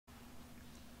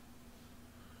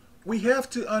We have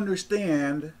to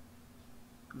understand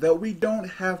that we don't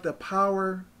have the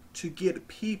power to get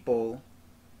people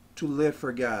to live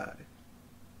for God.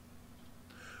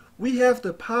 We have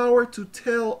the power to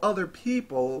tell other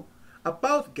people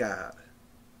about God,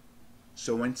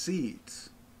 sowing seeds.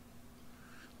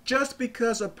 Just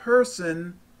because a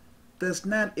person does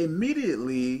not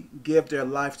immediately give their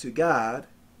life to God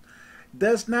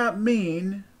does not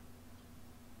mean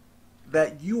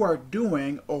that you are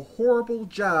doing a horrible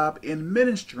job in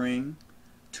ministering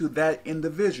to that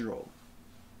individual.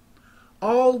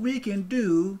 All we can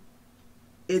do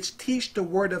is teach the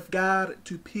Word of God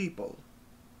to people.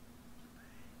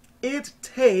 It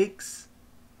takes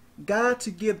God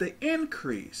to give the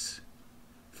increase.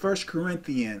 1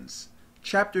 Corinthians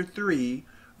chapter 3,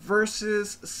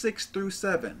 verses 6 through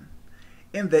 7.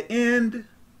 In the end,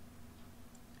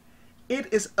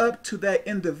 it is up to that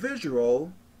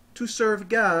individual to serve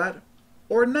God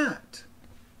or not.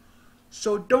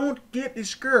 So don't get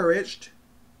discouraged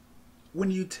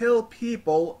when you tell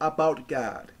people about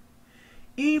God,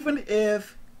 even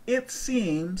if it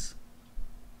seems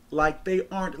like they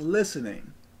aren't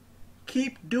listening.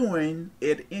 Keep doing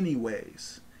it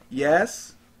anyways.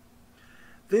 Yes,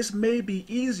 this may be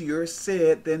easier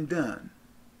said than done.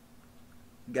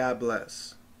 God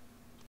bless.